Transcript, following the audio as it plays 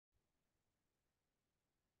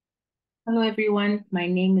Hello, everyone. My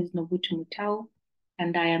name is Nobutu Mutau,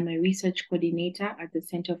 and I am a research coordinator at the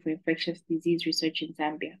Center for Infectious Disease Research in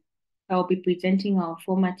Zambia. I will be presenting our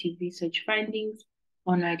formative research findings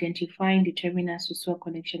on identifying determinants to soil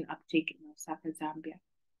connection uptake in Lusaka, Zambia.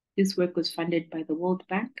 This work was funded by the World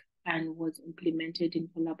Bank and was implemented in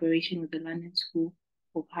collaboration with the London School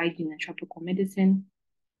of Hygiene and Tropical Medicine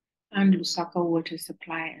and Lusaka Water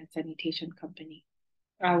Supply and Sanitation Company.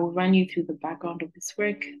 I will run you through the background of this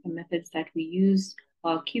work, the methods that we use,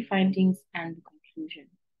 our key findings, and the conclusion.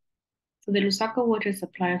 So the Lusaka Water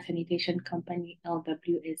Supply and Sanitation Company,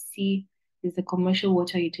 LWSC, is a commercial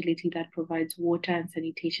water utility that provides water and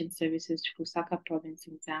sanitation services to Lusaka province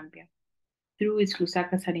in Zambia. Through its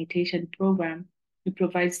Lusaka sanitation program, it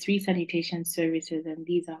provides 3 sanitation services, and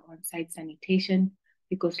these are on-site sanitation,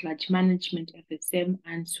 sludge management, FSM,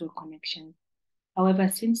 and sewer connections. However,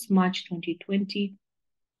 since March 2020,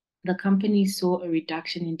 the company saw a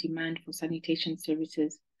reduction in demand for sanitation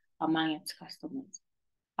services among its customers.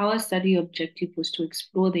 Our study objective was to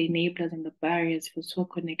explore the enablers and the barriers for sewer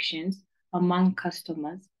connections among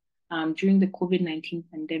customers during the COVID-19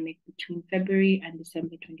 pandemic between February and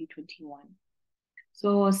December 2021.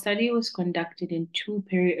 So our study was conducted in 2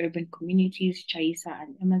 peri-urban communities, Chaisa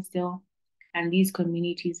and Emersdale, and these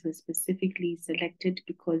communities were specifically selected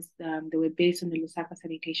because they were based on the Lusaka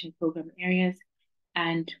sanitation program areas,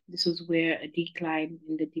 and this was where a decline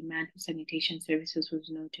in the demand for sanitation services was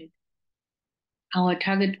noted. Our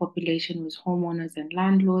target population was homeowners and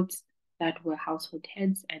landlords that were household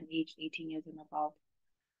heads and aged 18 years and above.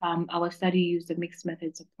 Our study used a mixed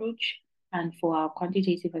methods approach, and for our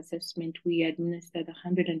quantitative assessment, we administered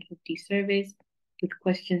 150 surveys with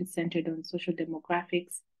questions centered on social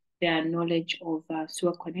demographics, their knowledge of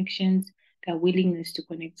sewer connections, their willingness to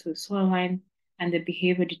connect to a sewer line, and the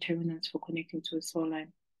behavior determinants for connecting to a sewer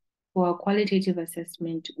line. For our qualitative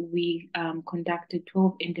assessment, we conducted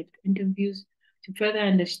 12 in-depth interviews to further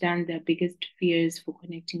understand their biggest fears for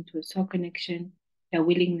connecting to a sewer connection, their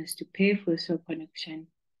willingness to pay for a sewer connection,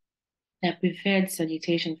 their preferred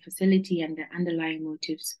sanitation facility, and their underlying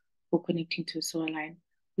motives for connecting to a sewer line.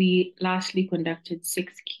 We lastly conducted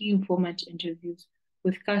 6 key informant interviews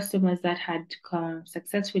with customers that had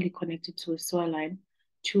successfully connected to a sewer line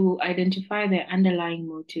to identify their underlying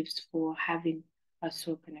motives for having a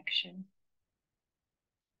sewer connection.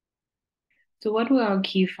 So what were our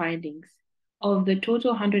key findings? Of the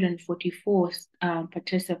total 144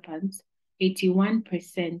 participants,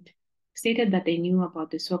 81% stated that they knew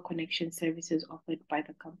about the sewer connection services offered by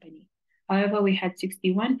the company. However, we had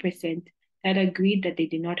 61% that agreed that they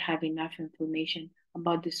did not have enough information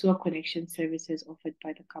about the sewer connection services offered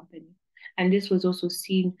by the company. And this was also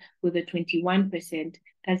seen with the 21%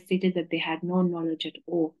 that stated that they had no knowledge at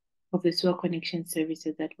all of the sewer connection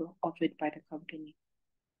services that were offered by the company.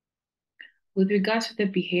 With regards to the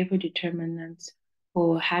behavior determinants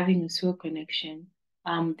for having a sewer connection,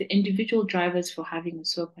 the individual drivers for having a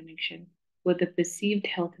sewer connection were the perceived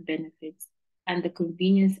health benefits and the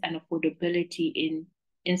convenience and affordability in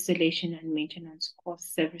installation and maintenance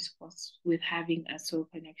costs, service costs with having a sewer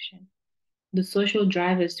connection. The social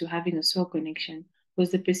drivers to having a sewer connection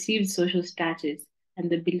was the perceived social status and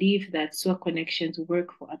the belief that sewer connections work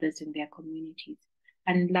for others in their communities.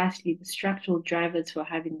 And lastly, the structural drivers for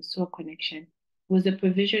having a sewer connection was the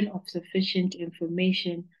provision of sufficient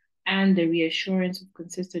information and the reassurance of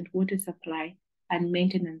consistent water supply and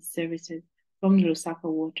maintenance services from the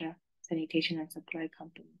Lusaka Water, Sanitation and Supply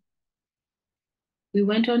Company. We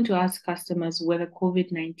went on to ask customers whether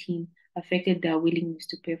COVID-19 affected their willingness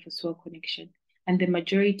to pay for sewer connection, and the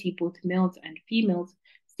majority, both males and females,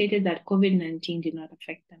 stated that COVID-19 did not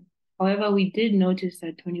affect them. However, we did notice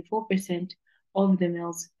that 24% of the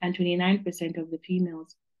males and 29% of the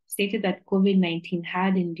females stated that COVID-19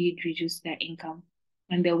 had indeed reduced their income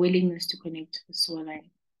and their willingness to connect to the sewer line.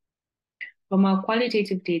 From our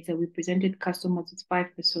qualitative data, we presented customers with 5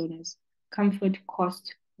 personas: comfort,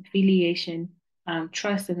 cost, affiliation,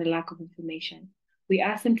 trust, and a lack of information. We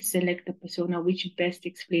asked them to select the persona which best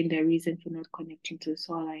explained their reason for not connecting to the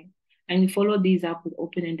sewer line. And we followed these up with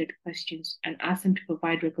open-ended questions and asked them to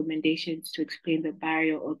provide recommendations to explain the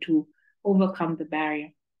barrier or to overcome the barrier.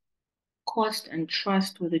 Cost and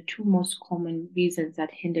trust were the 2 most common reasons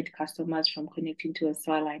that hindered customers from connecting to a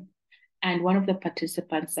sewer line. And one of the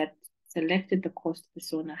participants that selected the cost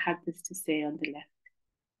persona had this to say on the left.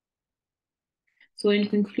 So in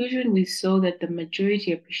conclusion, we saw that the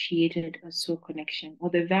majority appreciated a sewer connection,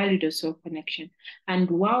 or they valued a sewer connection.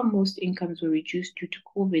 And while most incomes were reduced due to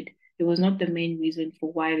COVID, it was not the main reason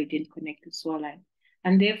for why they didn't connect the sewer line.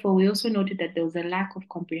 And therefore, we also noted that there was a lack of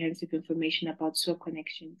comprehensive information about sewer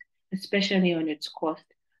connections, especially on its cost,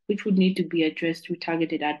 which would need to be addressed through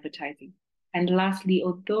targeted advertising. And lastly,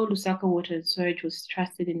 although Lusaka Water and Storage was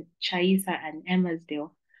trusted in Chaisa and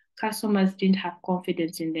Emmersdale, customers didn't have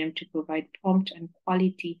confidence in them to provide prompt and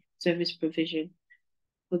quality service provision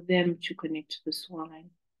for them to connect to the sewer line.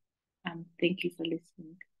 Thank you for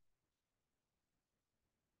listening.